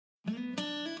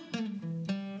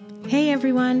Hey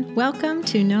everyone, welcome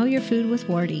to Know Your Food with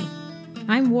Wardy.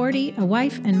 I'm Wardy, a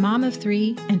wife and mom of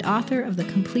 3, and author of The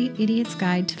Complete Idiot's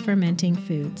Guide to Fermenting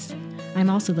Foods. I'm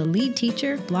also the lead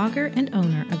teacher, blogger, and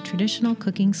owner of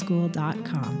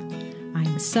TraditionalCookingSchool.com.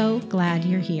 I'm so glad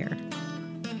you're here.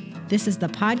 This is the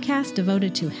podcast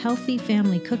devoted to healthy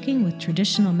family cooking with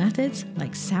traditional methods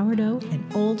like sourdough and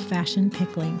old-fashioned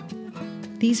pickling.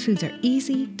 These foods are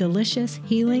easy, delicious,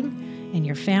 healing, and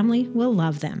your family will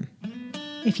love them.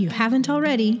 If you haven't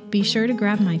already, be sure to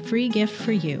grab my free gift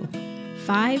for you.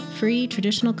 5 free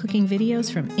traditional cooking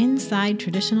videos from inside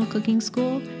Traditional Cooking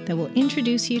School that will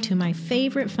introduce you to my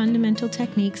favorite fundamental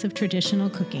techniques of traditional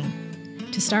cooking.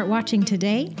 To start watching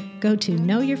today, go to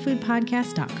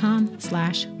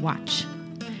knowyourfoodpodcast.com/watch.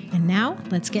 And now,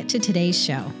 let's get to today's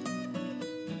show.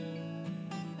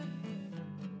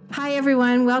 Hi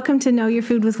everyone, welcome to Know Your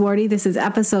Food with Wardy. This is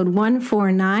episode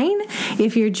 149.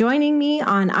 If you're joining me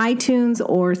on iTunes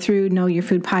or through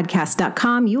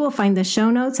knowyourfoodpodcast.com, you will find the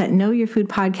show notes at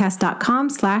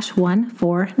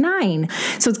knowyourfoodpodcast.com/149.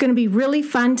 So it's going to be really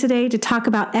fun today to talk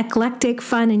about eclectic,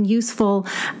 fun, and useful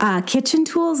kitchen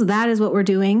tools. That is what we're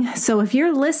doing. So if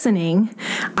you're listening,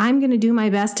 I'm going to do my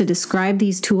best to describe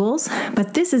these tools,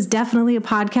 but this is definitely a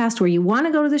podcast where you want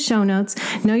to go to the show notes,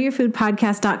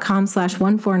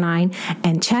 knowyourfoodpodcast.com/149,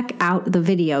 and check out the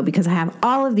video because I have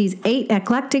all of these 8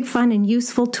 eclectic, fun, and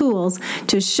useful tools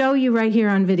to show you right here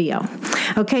on video.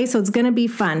 Okay, so it's going to be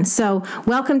fun. So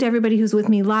welcome to everybody who's with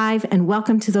me live, and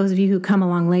welcome to those of you who come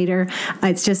along later.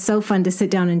 It's just so fun to sit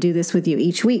down and do this with you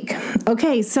each week.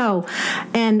 Okay, so,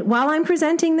 and while I'm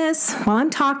presenting this, while I'm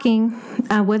talking,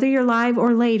 whether you're live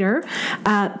or later,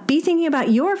 be thinking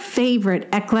about your favorite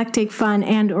eclectic, fun,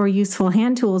 and or useful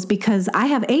hand tools because I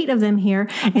have 8 of them here,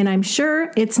 and I'm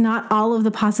sure it's not all of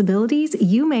the possibilities.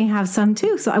 You may have some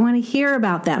too, so I want to hear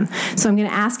about them. So I'm going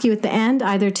to ask you at the end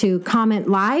either to comment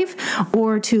live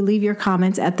or to leave your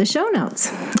comments at the show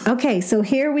notes. Okay, so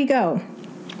here we go.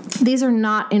 These are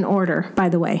not in order, by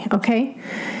the way, okay?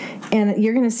 And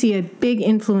you're going to see a big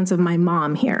influence of my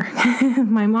mom here.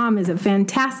 My mom is a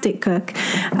fantastic cook,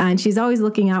 and she's always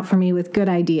looking out for me with good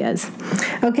ideas.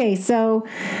 Okay, so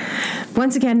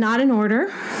once again, not in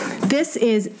order. This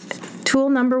is tool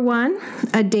number 1,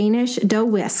 a Danish dough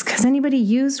whisk. Has anybody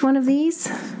used one of these?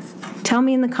 Tell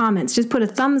me in the comments. Just put a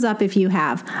thumbs up if you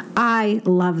have. I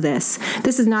love this.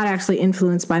 This is not actually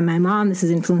influenced by my mom. This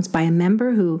is influenced by a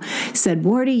member who said,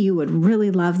 Wardy, you would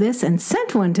really love this, and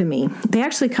sent one to me. They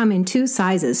actually come in 2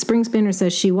 sizes. Spring Spinner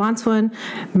says she wants one.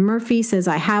 Murphy says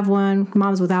I have one.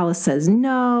 Moms with Alice says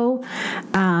no.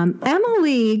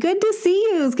 Emily, good to see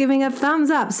you, is giving a thumbs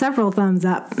up, several thumbs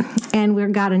up. And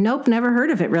we've got a nope, never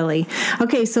heard of it really.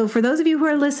 Okay, so for those of you who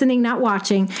are listening, not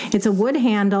watching, it's a wood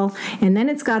handle, and then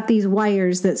it's got these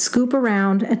wires that scoop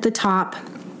around at the top,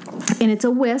 and it's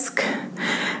a whisk.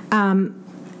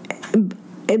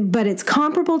 But it's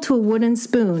comparable to a wooden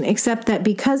spoon, except that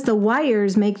because the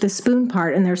wires make the spoon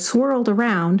part and they're swirled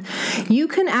around, you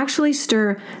can actually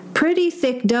stir pretty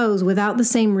thick doughs without the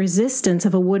same resistance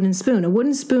of a wooden spoon. A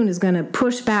wooden spoon is going to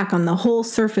push back on the whole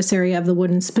surface area of the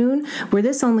wooden spoon, where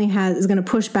this only is going to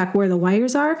push back where the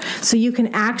wires are. So you can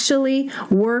actually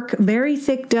work very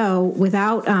thick dough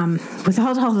without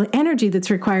all the energy that's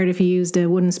required if you used a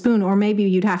wooden spoon, or maybe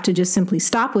you'd have to just simply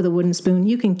stop with a wooden spoon.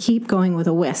 You can keep going with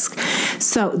a whisk.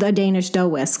 So the Danish dough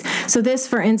whisk. So this,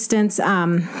 for instance,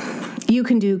 you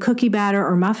can do cookie batter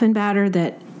or muffin batter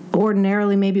that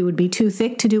ordinarily maybe would be too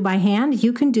thick to do by hand.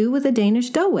 You can do with a Danish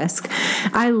dough whisk.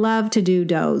 I love to do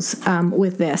doughs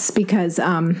with this because,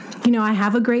 I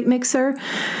have a great mixer,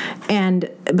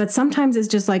 but sometimes it's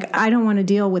just like, I don't want to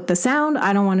deal with the sound.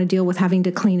 I don't want to deal with having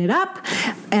to clean it up,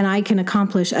 and I can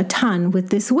accomplish a ton with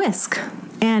this whisk.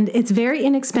 And it's very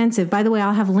inexpensive. By the way,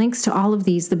 I'll have links to all of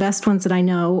these, the best ones that I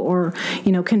know or,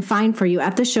 can find for you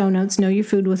at the show notes,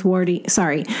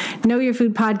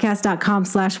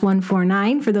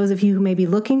 knowyourfoodpodcast.com/149 for those of you who may be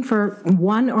looking for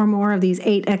one or more of these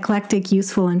 8 eclectic,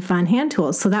 useful, and fun hand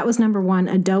tools. So that was number 1,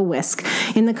 a dough whisk.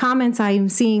 In the comments, I'm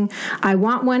seeing I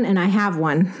want one and I have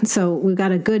one. So we've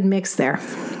got a good mix there.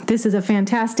 This is a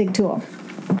fantastic tool.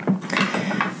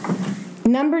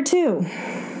 Number 2.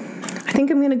 I think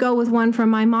I'm going to go with one from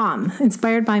my mom,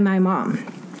 inspired by my mom.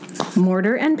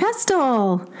 Mortar and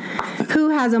pestle. Who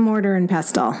has a mortar and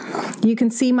pestle? You can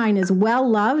see mine is well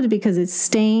loved because it's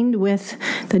stained with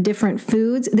the different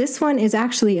foods. This one is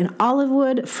actually an olive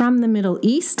wood from the Middle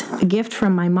East, a gift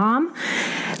from my mom.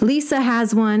 Lisa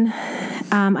has one.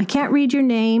 I can't read your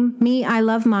name. Me, I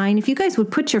love mine. If you guys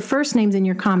would put your first names in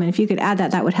your comment, if you could add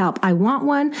that would help. I want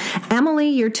one. Emily,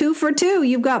 you're 2 for 2.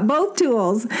 You've got both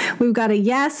tools. We've got a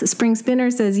yes. Spring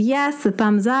Spinner says yes, the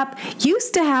thumbs up.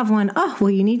 Used to have one. Oh,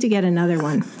 well, you need to get another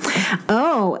one.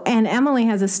 Oh, and Emily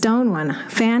has a stone one.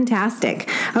 Fantastic.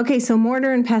 Okay, so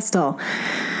mortar and pestle.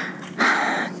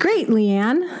 Great,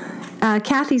 Leanne.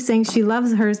 Kathy's saying she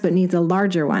loves hers but needs a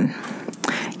larger one.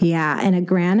 Yeah, and a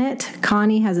granite.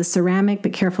 Connie has a ceramic,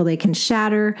 but careful they can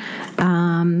shatter.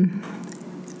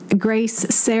 Grace,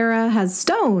 Sarah has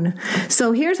stone.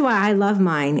 So here's why I love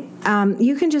mine.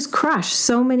 You can just crush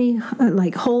so many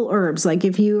like whole herbs. Like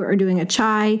if you are doing a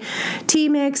chai tea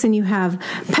mix and you have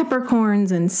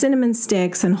peppercorns and cinnamon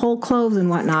sticks and whole cloves and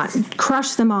whatnot,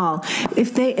 crush them all.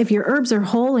 If your herbs are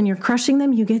whole and you're crushing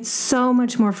them, you get so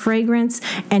much more fragrance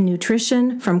and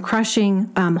nutrition from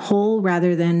crushing whole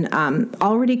rather than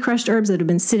already crushed herbs that have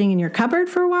been sitting in your cupboard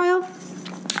for a while.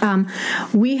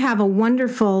 We have a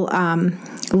wonderful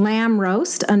lamb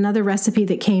roast, another recipe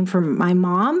that came from my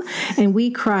mom, and we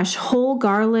crush whole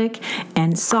garlic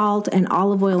and salt and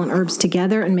olive oil and herbs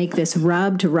together and make this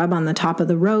rub to rub on the top of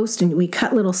the roast, and we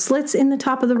cut little slits in the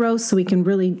top of the roast so we can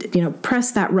really,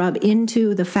 press that rub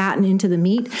into the fat and into the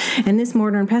meat. And this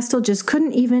mortar and pestle just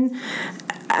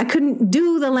I couldn't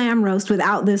do the lamb roast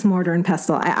without this mortar and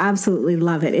pestle. I absolutely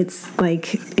love it. It's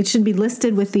like, it should be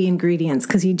listed with the ingredients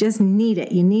because you just need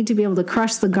it. You need to be able to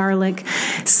crush the garlic,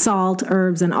 salt,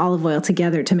 herbs, and olive oil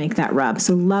together to make that rub.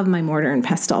 So love my mortar and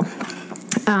pestle.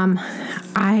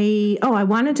 I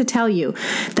wanted to tell you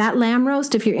that lamb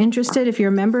roast, if you're interested, if you're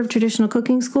a member of Traditional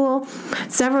Cooking School,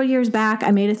 several years back,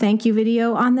 I made a thank you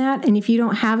video on that. And if you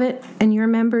don't have it and you're a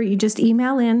member, you just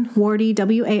email in Wardee,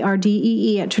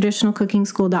 WARDEE at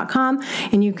traditionalcookingschool.com,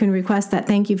 and you can request that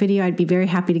thank you video. I'd be very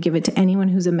happy to give it to anyone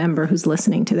who's a member who's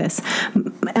listening to this.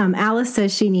 Alice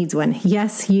says she needs one.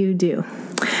 Yes, you do.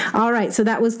 All right, so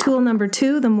that was tool number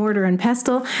 2, the mortar and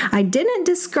pestle. I didn't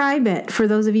describe it for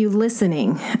those of you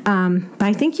listening, but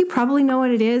I think you probably know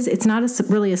what it is. It's not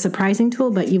really a surprising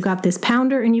tool, but you've got this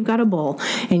pounder and you've got a bowl,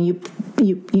 and you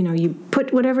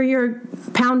put whatever you're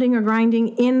pounding or grinding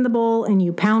in the bowl and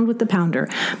you pound with the pounder.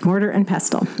 Mortar and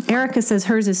pestle. Erica says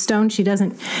hers is stone. She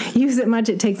doesn't use it much.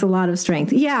 It takes a lot of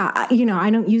strength. Yeah,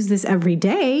 I don't use this every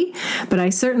day, but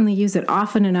I certainly use it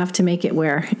often enough to make it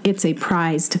where it's a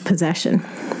prized possession.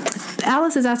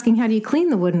 Alice is asking, how do you clean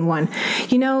the wooden one?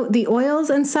 The oils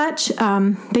and such,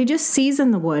 they just season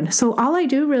the wood. So all I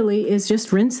do really is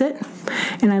just rinse it,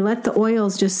 and I let the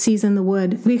oils just season the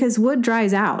wood, because wood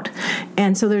dries out.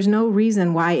 And so there's no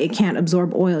reason why it can't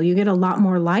absorb oil. You get a lot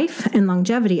more life and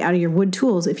longevity out of your wood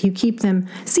tools if you keep them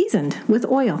seasoned with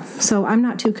oil. So I'm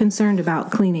not too concerned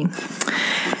about cleaning.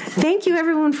 Thank you,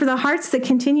 everyone, for the hearts that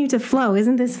continue to flow.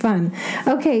 Isn't this fun?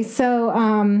 Okay, so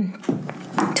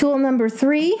tool number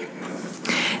 3.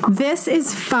 This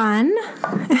is fun.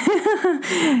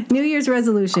 New Year's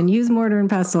resolution, use mortar and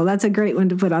pestle. That's a great one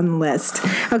to put on the list.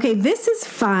 Okay, this is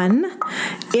fun.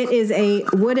 It is a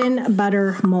wooden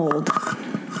butter mold.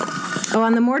 Oh,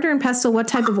 on the mortar and pestle, what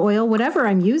type of oil? Whatever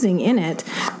I'm using in it.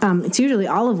 It's usually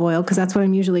olive oil because that's what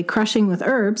I'm usually crushing with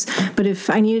herbs. But if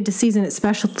I needed to season it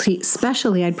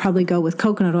specially, I'd probably go with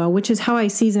coconut oil, which is how I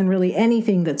season really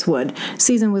anything that's wood.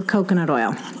 Season with coconut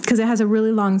oil because it has a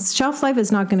really long shelf life.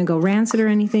 It's not going to go rancid or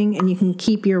anything, and you can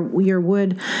keep your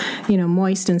wood,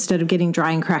 moist instead of getting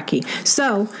dry and cracky.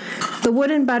 So, the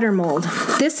wooden butter mold.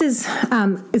 This is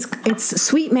it's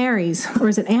Sweet Mary's, or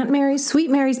is it Aunt Mary's? Sweet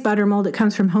Mary's butter mold. It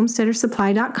comes from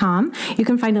homesteadersupply.com. You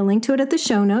can find a link to it at the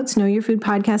show notes,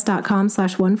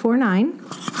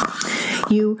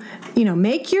 knowyourfoodpodcast.com/149. You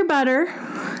make your butter.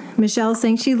 Michelle's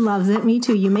saying she loves it. Me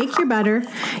too. You make your butter.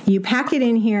 You pack it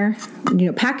in here.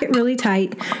 Pack it really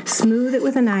tight. Smooth it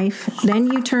with a knife. Then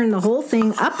you turn the whole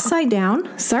thing upside down.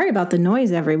 Sorry about the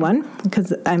noise, everyone,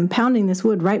 because I'm pounding this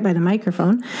wood right by the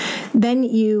microphone. Then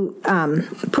you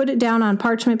put it down on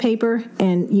parchment paper,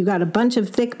 and you got a bunch of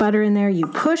thick butter in there. You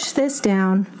push this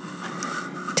down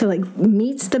till it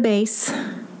meets the base,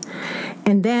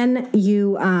 and then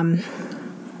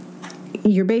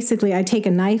you're basically, I take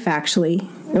a knife I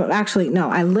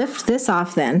lift this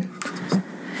off then.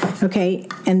 Okay,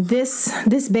 and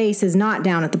this base is not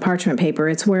down at the parchment paper.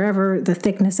 It's wherever the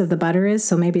thickness of the butter is,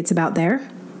 so maybe it's about there.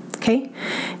 Okay,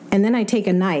 and then I take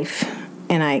a knife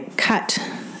and I cut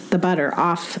the butter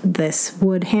off this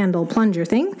wood handle plunger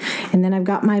thing, and then I've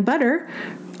got my butter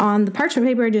on the parchment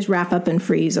paper. I just wrap up and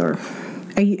freeze, or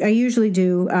I usually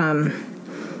do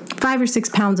 5 or 6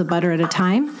 pounds of butter at a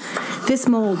time. This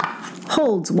mold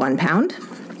holds 1 pound.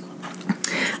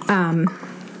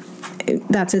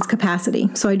 that's its capacity.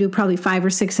 So I do probably 5 or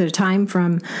 6 at a time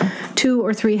from 2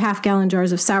 or 3 half-gallon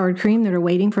jars of soured cream that are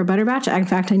waiting for a butter batch. In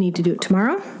fact, I need to do it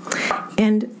tomorrow.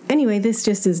 And anyway, this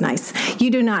just is nice. You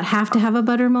do not have to have a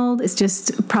butter mold. It's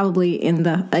just probably in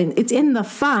the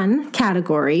fun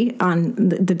category on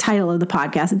the title of the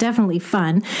podcast. Definitely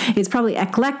fun. It's probably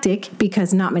eclectic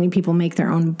because not many people make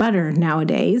their own butter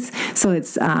nowadays. So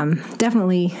it's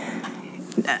definitely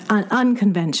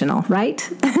unconventional, right?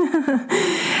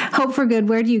 Hope for good.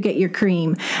 Where do you get your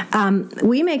cream?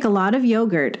 We make a lot of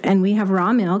yogurt, and we have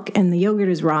raw milk, and the yogurt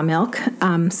is raw milk.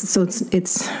 So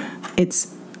it's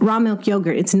raw milk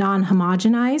yogurt. It's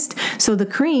non-homogenized. So the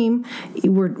cream,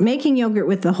 we're making yogurt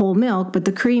with the whole milk, but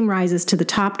the cream rises to the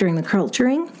top during the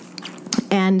culturing.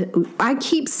 And I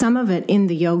keep some of it in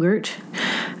the yogurt.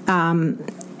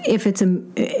 If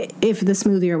the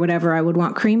smoothie or whatever, I would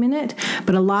want cream in it.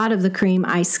 But a lot of the cream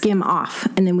I skim off,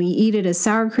 and then we eat it as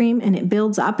sour cream, and it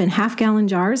builds up in half-gallon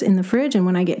jars in the fridge. And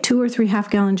when I get 2 or 3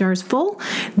 half-gallon jars full,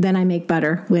 then I make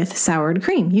butter with soured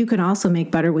cream. You can also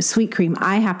make butter with sweet cream.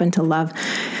 I happen to love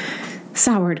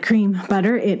soured cream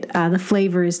butter. The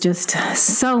flavor is just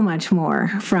so much more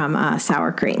from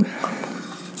sour cream.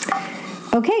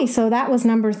 Okay, so that was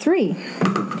number 3.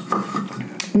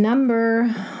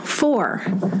 Number 4.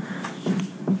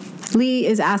 Lee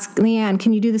is asking, Leanne,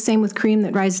 can you do the same with cream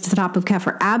that rises to the top of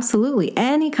kefir? Absolutely.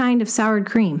 Any kind of soured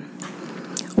cream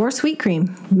or sweet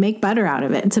cream. Make butter out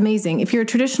of it. It's amazing. If you're a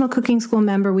Traditional Cooking School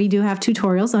member, we do have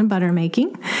tutorials on butter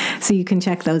making, so you can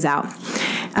check those out.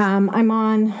 I'm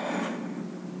going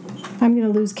to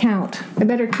lose count. I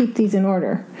better keep these in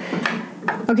order.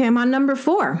 Okay, I'm on number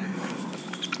 4.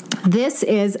 This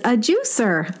is a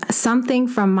juicer, something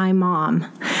from my mom.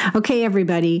 Okay,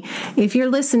 everybody, if you're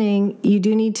listening, you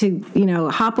do need to,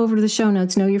 hop over to the show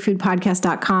notes,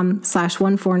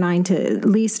 knowyourfoodpodcast.com/149 to at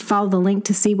least follow the link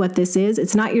to see what this is.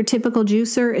 It's not your typical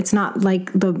juicer. It's not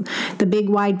like the big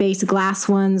wide base glass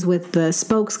ones with the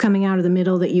spokes coming out of the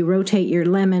middle that you rotate your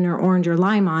lemon or orange or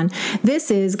lime on. This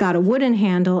is got a wooden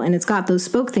handle and it's got those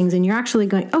spoke things, and you're actually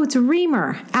going, oh, it's a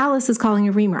reamer. Alice is calling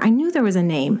a reamer. I knew there was a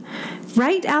name.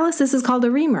 Right, Alice? This is called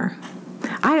a reamer.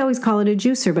 I always call it a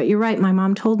juicer, but you're right. My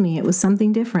mom told me it was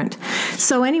something different.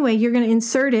 So anyway, you're going to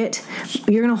insert it.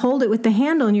 You're going to hold it with the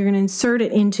handle, and you're going to insert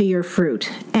it into your fruit.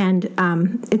 And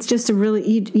it's just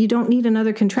you don't need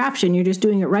another contraption. You're just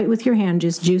doing it right with your hand,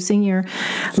 just juicing your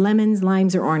lemons,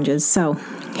 limes, or oranges. So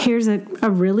here's a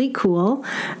really cool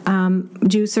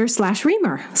juicer /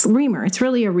 reamer. It's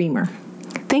really a reamer.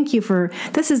 Thank you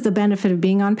this is the benefit of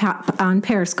being on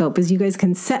Periscope, is you guys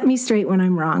can set me straight when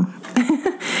I'm wrong.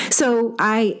 So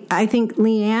I think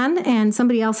Leanne and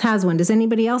somebody else has one. Does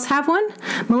anybody else have one?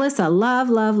 Melissa, love,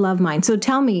 love, love mine. So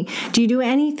tell me, do you do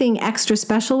anything extra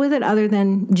special with it other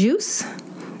than juice?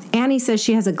 Annie says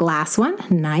she has a glass one.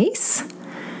 Nice.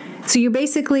 So you're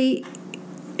basically,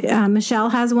 Michelle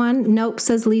has one. Nope,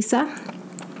 says Lisa.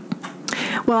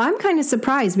 Well, I'm kind of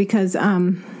surprised because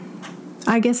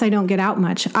I guess I don't get out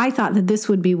much. I thought that this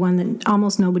would be one that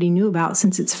almost nobody knew about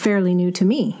since it's fairly new to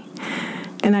me.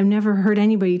 And I've never heard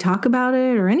anybody talk about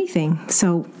it or anything.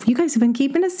 So you guys have been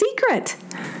keeping a secret.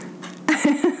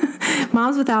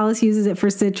 Moms with Alice uses it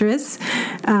for citrus.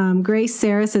 Grace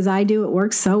Sarah says, I do. It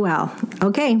works so well.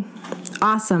 Okay,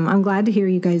 awesome. I'm glad to hear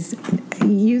you guys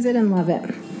use it and love it.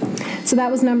 So that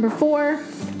was number 4.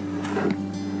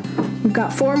 We've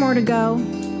got 4 more to go.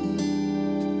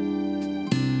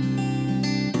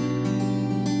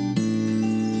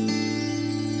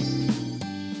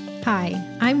 Hi,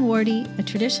 I'm Wardy, a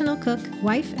traditional cook,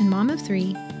 wife, and mom of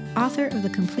 3, author of The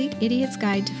Complete Idiot's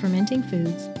Guide to Fermenting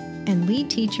Foods, and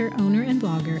lead teacher, owner, and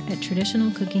blogger at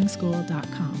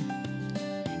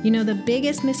traditionalcookingSchool.com. You know, the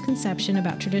biggest misconception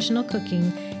about traditional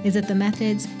cooking is that the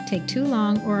methods take too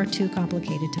long or are too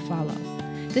complicated to follow.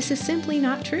 This is simply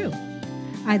not true.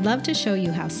 I'd love to show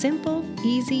you how simple,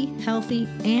 easy, healthy,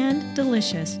 and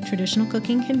delicious traditional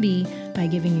cooking can be by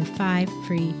giving you 5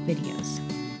 free videos.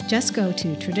 Just go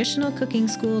to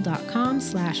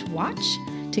traditionalcookingschool.com/watch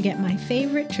to get my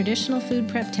favorite traditional food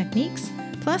prep techniques.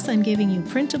 Plus, I'm giving you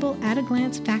printable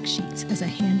at-a-glance fact sheets as a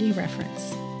handy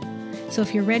reference. So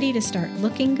if you're ready to start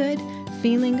looking good,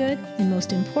 feeling good, and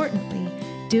most importantly,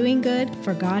 doing good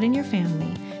for God and your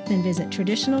family, then visit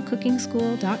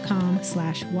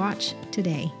traditionalcookingschool.com/watch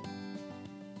today.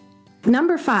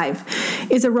 Number 5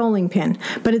 is a rolling pin,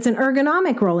 but it's an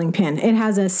ergonomic rolling pin. It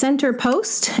has a center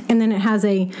post, and then it has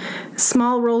a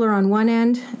small roller on one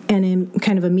end and a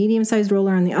kind of a medium-sized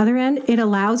roller on the other end. It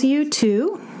allows you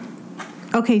to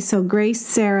Okay, so Grace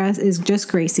Sarah is just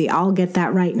Gracie. I'll get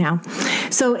that right now.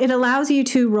 So it allows you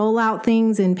to roll out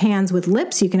things in pans with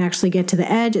lips. You can actually get to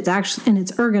the edge. It's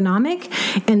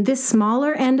ergonomic. And this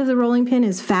smaller end of the rolling pin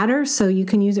is fatter, so you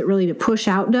can use it really to push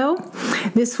out dough.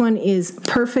 This one is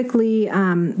perfectly,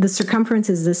 the circumference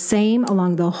is the same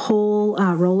along the whole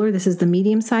roller. This is the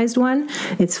medium-sized one.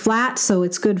 It's flat, so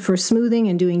it's good for smoothing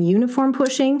and doing uniform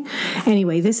pushing.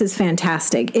 Anyway, this is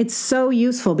fantastic. It's so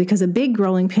useful because a big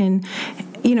rolling pin,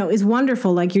 is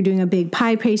wonderful, like you're doing a big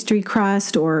pie pastry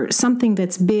crust or something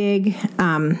that's big,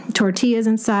 tortillas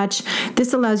and such.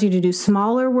 This allows you to do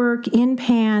smaller work in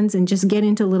pans and just get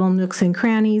into little nooks and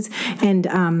crannies. And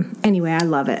anyway, I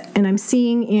love it. And I'm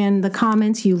seeing in the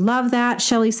comments you love that.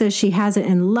 Shelly says she has it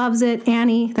and loves it.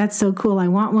 Annie, that's so cool. I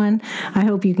want one. I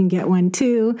hope you can get one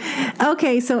too.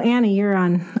 Okay, so Annie, you're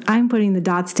on. I'm putting the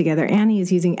dots together. Annie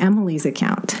is using Emily's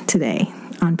account today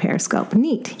on Periscope.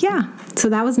 Neat. Yeah. So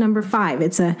that was number 5.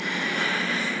 It's a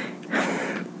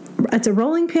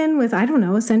rolling pin with, I don't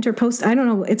know, a center post. I don't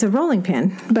know. It's a rolling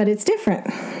pin, but it's different.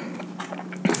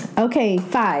 Okay,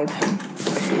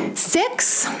 5.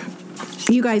 6.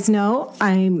 You guys know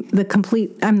I'm the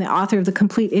author of The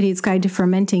Complete Idiot's Guide to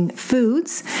Fermenting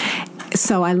Foods.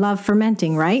 So I love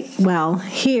fermenting, right? Well,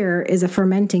 here is a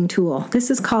fermenting tool. This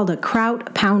is called a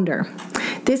Kraut Pounder.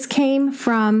 This came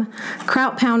from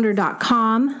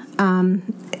krautpounder.com,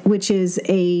 which is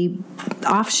a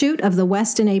offshoot of the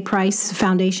Weston A. Price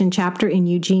Foundation chapter in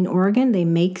Eugene, Oregon. They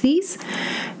make these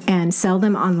and sell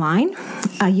them online.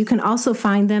 You can also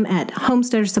find them at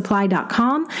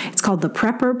homesteadersupply.com. It's called the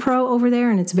Prepper Pro over there,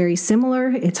 and it's very similar.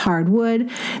 It's hardwood.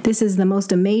 This is the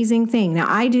most amazing thing. Now,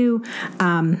 I do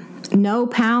no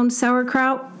pound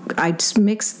sauerkraut. I just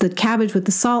mix the cabbage with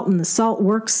the salt, and the salt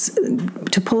works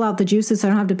to pull out the juices so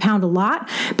I don't have to pound a lot.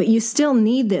 But you still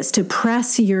need this to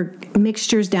press your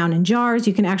mixtures down in jars.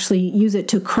 You can actually use it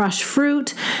to crush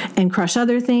fruit and crush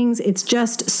other things. It's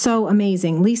just so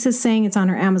amazing. Lisa's saying it's on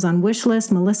her Amazon wish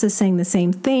list. Melissa's saying the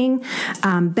same thing.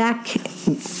 Beck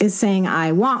is saying,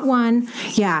 I want one.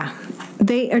 Yeah.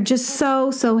 They are just so,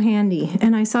 so handy.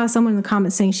 And I saw someone in the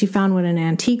comments saying she found one in an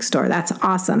antique store. That's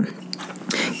awesome.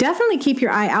 Definitely keep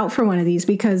your eye out for one of these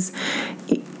because,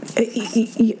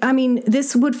 I mean,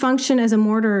 this would function as a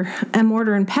mortar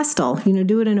and pestle.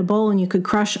 Do it in a bowl and you could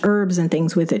crush herbs and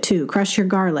things with it too. Crush your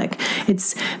garlic.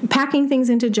 It's packing things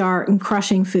into jar and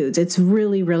crushing foods. It's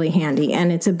really, really handy.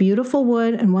 And it's a beautiful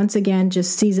wood. And once again,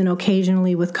 just season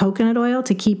occasionally with coconut oil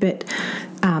to keep it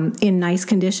in nice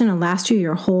condition and last you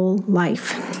your whole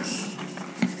life.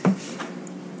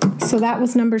 So that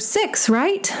was number 6,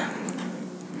 right?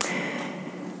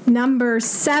 Number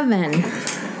 7,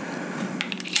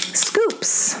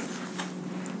 scoops.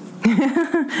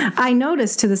 I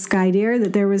noticed to the Sky Deer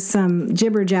that there was some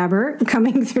jibber jabber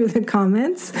coming through the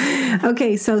comments.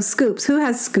 Okay, so scoops. Who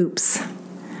has scoops?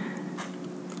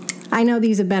 I know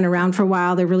these have been around for a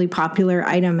while. They're a really popular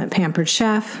item at Pampered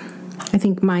Chef. I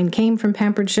think mine came from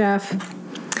Pampered Chef.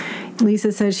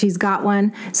 Lisa says she's got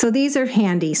one. So these are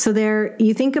handy. So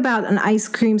you think about an ice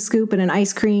cream scoop at an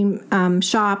ice cream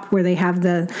shop where they have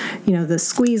the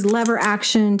squeeze lever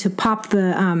action to pop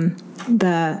the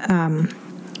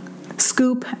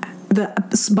scoop,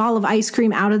 the ball of ice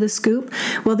cream out of the scoop.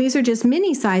 Well, these are just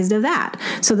mini sized of that.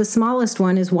 So the smallest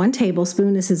one is 1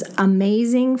 tablespoon. This is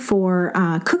amazing for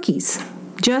cookies.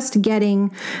 Just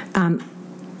getting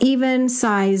even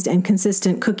sized and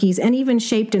consistent cookies, and even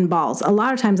shaped in balls. A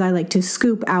lot of times I like to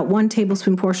scoop out 1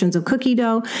 tablespoon portions of cookie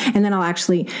dough, and then I'll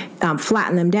actually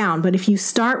flatten them down. But if you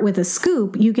start with a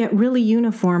scoop, you get really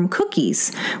uniform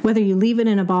cookies, whether you leave it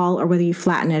in a ball or whether you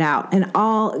flatten it out. And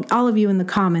all of you in the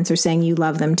comments are saying you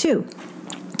love them too.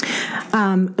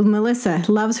 Melissa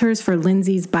loves hers for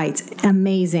Lindsay's Bites.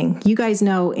 Amazing. You guys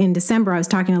know in December I was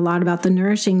talking a lot about the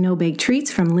nourishing no-bake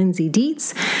treats from Lindsay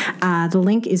Dietz. The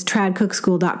link is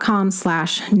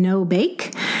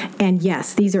tradcookschool.com/no-bake. And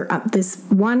yes, these are this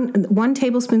one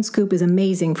tablespoon scoop is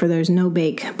amazing for those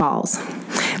no-bake balls.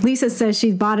 Lisa says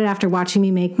she bought it after watching me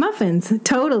make muffins.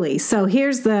 Totally. So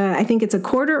here's I think it's a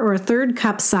 1/4 or a 1/3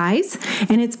 cup size,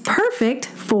 and it's perfect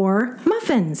for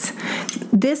muffins.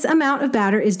 This amount of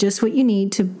batter is just what you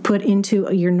need to put into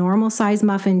your normal size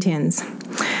muffin tins.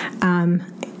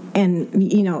 And,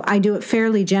 I do it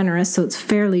fairly generous, so it's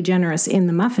fairly generous in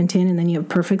the muffin tin, and then you have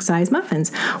perfect size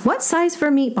muffins. What size for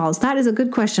meatballs? That is a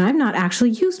good question. I've not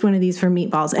actually used one of these for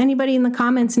meatballs. Anybody in the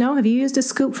comments know? Have you used a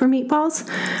scoop for meatballs?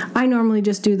 I normally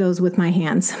just do those with my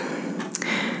hands.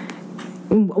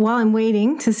 While I'm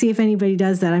waiting to see if anybody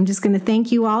does that, I'm just going to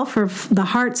thank you all for the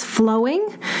hearts flowing,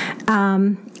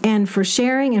 and for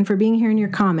sharing and for being here in your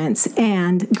comments.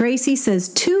 And Gracie says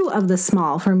 2 of the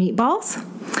small for meatballs.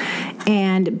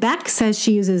 And Beck says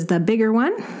she uses the bigger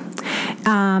one.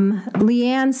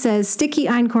 Leanne says sticky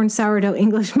einkorn sourdough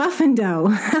English muffin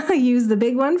dough. Use the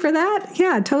big one for that?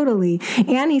 Yeah, totally.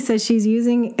 Annie says she's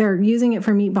using it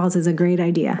for meatballs is a great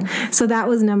idea. So that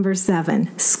was number 7,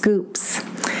 scoops.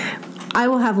 I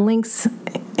will have links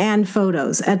and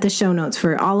photos at the show notes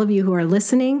for all of you who are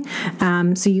listening,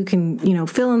 so you can,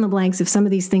 fill in the blanks if some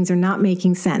of these things are not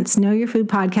making sense.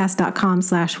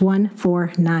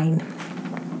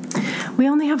 KnowYourFoodPodcast.com/149. We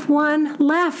only have one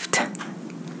left.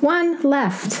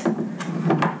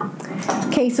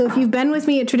 Okay, so if you've been with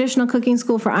me at Traditional Cooking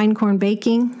School for Einkorn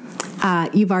Baking,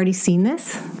 you've already seen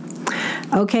this.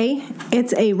 Okay,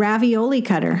 it's a ravioli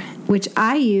cutter, which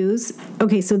I use.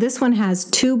 Okay, so this one has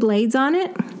 2 blades on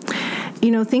it.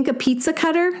 Think a pizza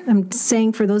cutter. I'm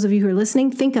saying for those of you who are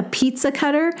listening, think a pizza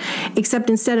cutter, except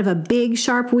instead of a big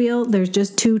sharp wheel, there's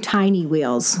just 2 tiny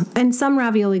wheels. And some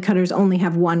ravioli cutters only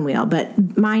have 1 wheel,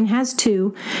 but mine has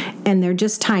 2, and they're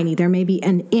just tiny. They're maybe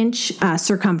an inch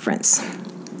circumference.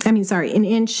 An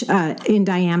inch in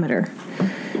diameter.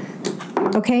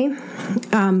 Okay?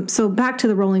 So back to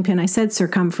the rolling pin. I said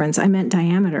circumference. I meant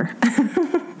diameter.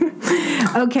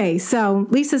 Okay, so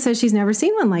Lisa says she's never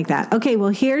seen one like that. Okay,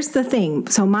 well, here's the thing.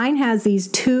 So mine has these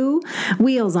 2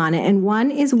 wheels on it, and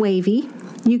one is wavy.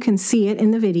 You can see it in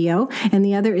the video, and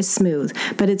the other is smooth.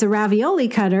 But it's a ravioli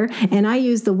cutter, and I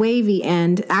use the wavy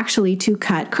end actually to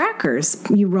cut crackers.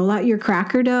 You roll out your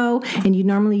cracker dough, and you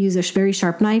normally use a very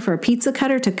sharp knife or a pizza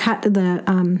cutter to cut the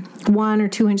 1 or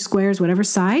 2 inch squares, whatever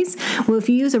size. Well, if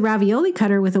you use a ravioli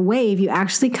cutter with a wave, you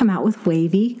actually come out with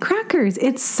wavy crackers.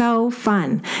 It's so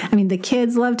fun. The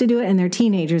kids love to do it, and they're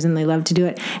teenagers, and they love to do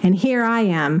it. And here I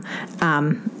am,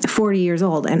 40 years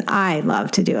old, and I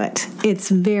love to do it. It's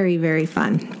very, very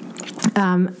fun.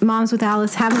 Moms with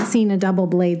Alice haven't seen a double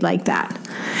blade like that.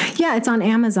 Yeah, it's on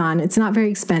Amazon. It's not very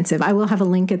expensive. I will have a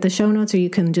link at the show notes, or you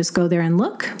can just go there and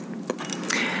look.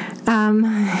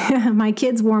 My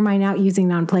kids wore mine out using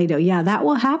non-Play-Doh. Yeah, that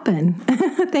will happen.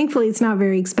 Thankfully, it's not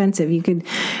very expensive. You could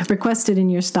request it in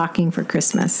your stocking for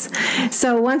Christmas.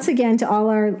 So once again, to all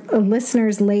our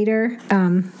listeners later,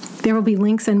 there will be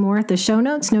links and more at the show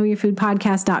notes,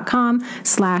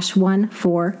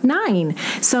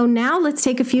 knowyourfoodpodcast.com/149. So now let's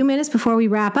take a few minutes before we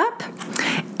wrap up.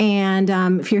 And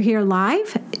if you're here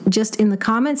live, just in the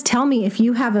comments, tell me if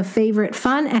you have a favorite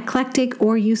fun, eclectic,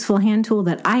 or useful hand tool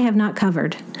that I have not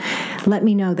covered. Let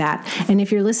me know that. And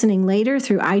if you're listening later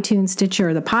through iTunes, Stitcher,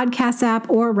 or the podcast app,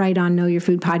 or right on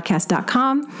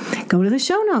knowyourfoodpodcast.com, go to the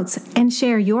show notes and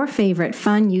share your favorite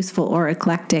fun, useful, or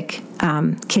eclectic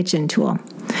kitchen tool.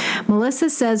 Melissa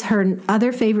says her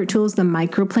other favorite tool is the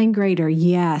microplane grater.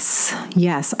 Yes,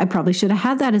 I probably should have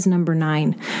had that as number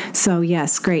 9. So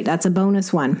yes, great. That's a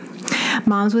bonus one.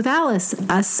 Moms with Alice,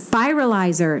 a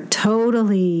spiralizer.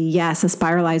 Totally. Yes, a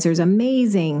spiralizer is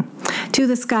amazing. To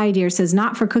the Sky Deer says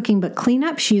not for cooking but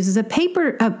cleanup. She uses a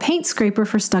paint scraper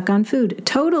for stuck on food.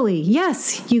 Totally.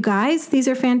 Yes, you guys, these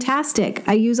are fantastic.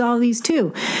 I use all these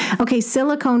too. Okay,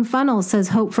 silicone funnel says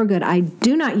Hope for Good. I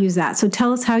do not use that. So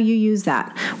tell us how you use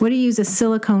that. What do you use a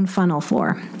silicone funnel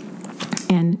for?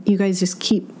 And you guys just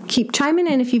keep chiming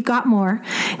in if you've got more.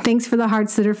 Thanks for the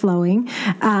hearts that are flowing.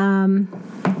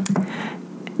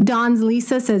 Dawn's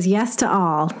Lisa says yes to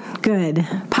all. Good.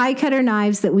 Pie cutter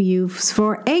knives that we use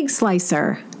for egg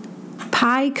slicer.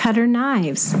 Pie cutter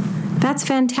knives. That's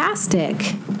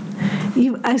fantastic.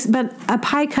 But a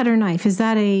pie cutter knife, is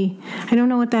that I don't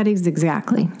know what that is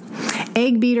exactly.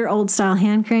 Egg beater, old style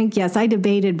hand crank. Yes, I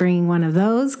debated bringing one of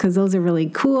those because those are really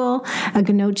cool. A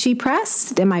gnocchi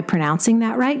press. Am I pronouncing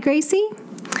that right, Gracie?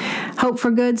 Hope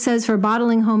for Good says for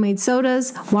bottling homemade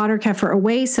sodas, water Kefir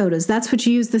Away sodas. That's what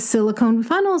you use the silicone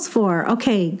funnels for.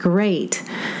 Okay, great.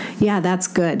 Yeah, that's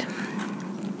good.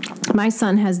 My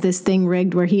son has this thing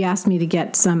rigged where he asked me to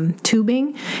get some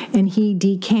tubing, and he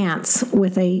decants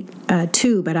with a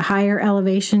tube at a higher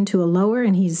elevation to a lower,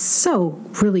 and he's so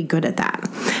really good at that.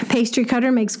 Pastry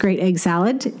cutter makes great egg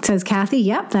salad, says Kathy.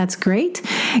 Yep, that's great.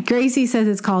 Gracie says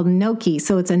it's called gnocchi,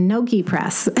 so it's a gnocchi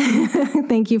press.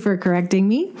 Thank you for correcting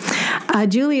me.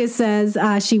 Julia says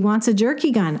she wants a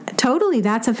jerky gun. Totally,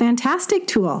 that's a fantastic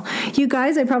tool. You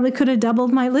guys, I probably could have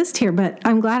doubled my list here, but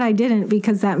I'm glad I didn't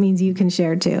because that means you can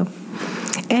share too.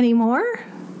 Any more?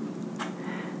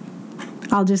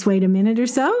 I'll just wait a minute or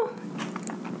so.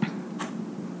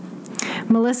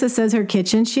 Melissa says her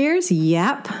kitchen shears.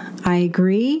 Yep, I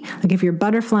agree. Like if you're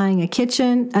butterflying a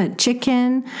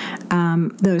chicken,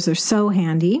 those are so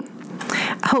handy.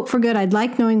 Hope for Good. I'd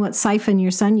like knowing what siphon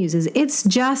your son uses. It's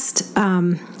just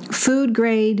food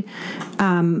grade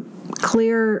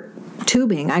clear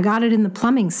tubing. I got it in the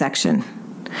plumbing section.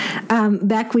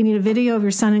 Beck, we need a video of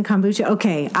your son in kombucha.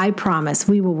 Okay, I promise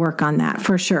we will work on that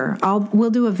for sure. We'll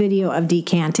do a video of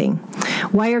decanting.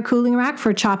 Wire cooling rack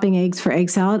for chopping eggs for egg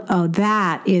salad. Oh,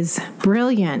 that is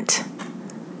brilliant.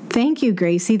 Thank you,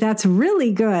 Gracie. That's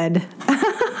really good.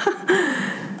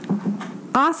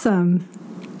 Awesome.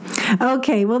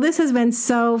 Okay, well, this has been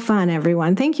so fun,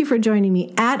 everyone. Thank you for joining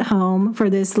me at home for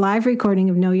this live recording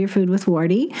of Know Your Food with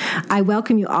Wardy. I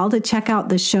welcome you all to check out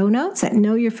the show notes at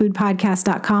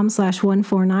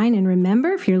knowyourfoodpodcast.com/149. And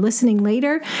remember, if you're listening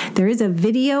later, there is a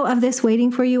video of this waiting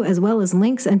for you, as well as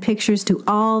links and pictures to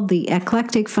all the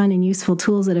eclectic, fun, and useful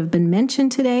tools that have been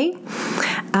mentioned today.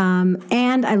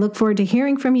 And I look forward to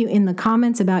hearing from you in the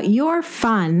comments about your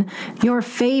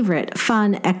favorite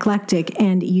fun, eclectic,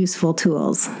 and useful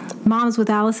tools. Moms with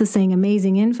Alice is saying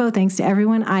amazing info. Thanks to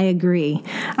everyone. I agree.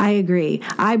 I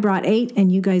brought 8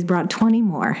 and you guys brought 20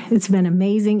 more. It's been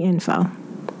amazing info.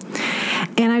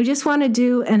 And I just want to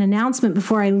do an announcement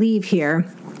before I leave here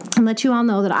and let you all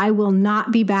know that I will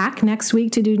not be back next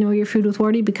week to do Know Your Food with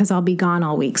Wardy because I'll be gone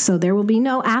all week. So there will be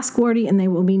no Ask Wardy and there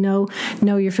will be no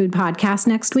Know Your Food podcast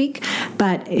next week.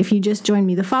 But if you just join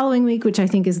me the following week, which I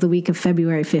think is the week of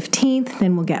February 15th,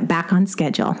 then we'll get back on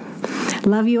schedule.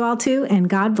 Love you all too, and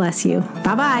God bless you.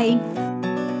 Bye-bye.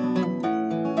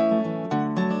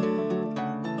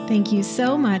 Thank you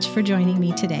so much for joining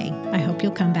me today. I hope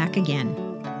you'll come back again.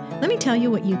 Let me tell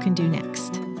you what you can do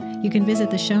next. You can visit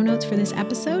the show notes for this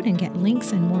episode and get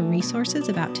links and more resources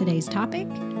about today's topic.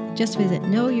 Just visit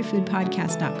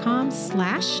knowyourfoodpodcast.com/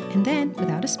 and then,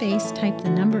 without a space, type the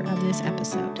number of this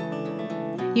episode.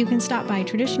 You can stop by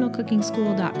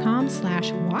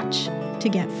traditionalcookingschool.com/watch to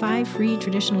get 5 free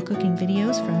traditional cooking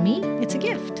videos from me. It's a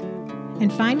gift.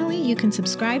 And finally, you can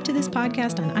subscribe to this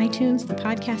podcast on iTunes, the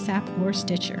podcast app, or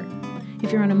Stitcher.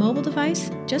 If you're on a mobile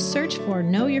device, just search for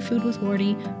Know Your Food with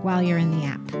Wardy while you're in the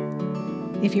app.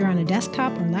 If you're on a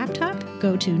desktop or laptop,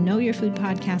 go to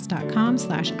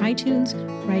knowyourfoodpodcast.com/iTunes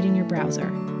right in your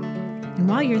browser. And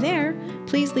while you're there,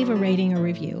 please leave a rating or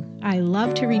review. I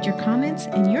love to read your comments,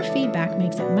 and your feedback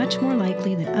makes it much more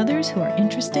likely that others who are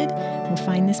interested will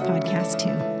find this podcast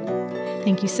too.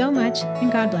 Thank you so much,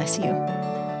 and God bless you.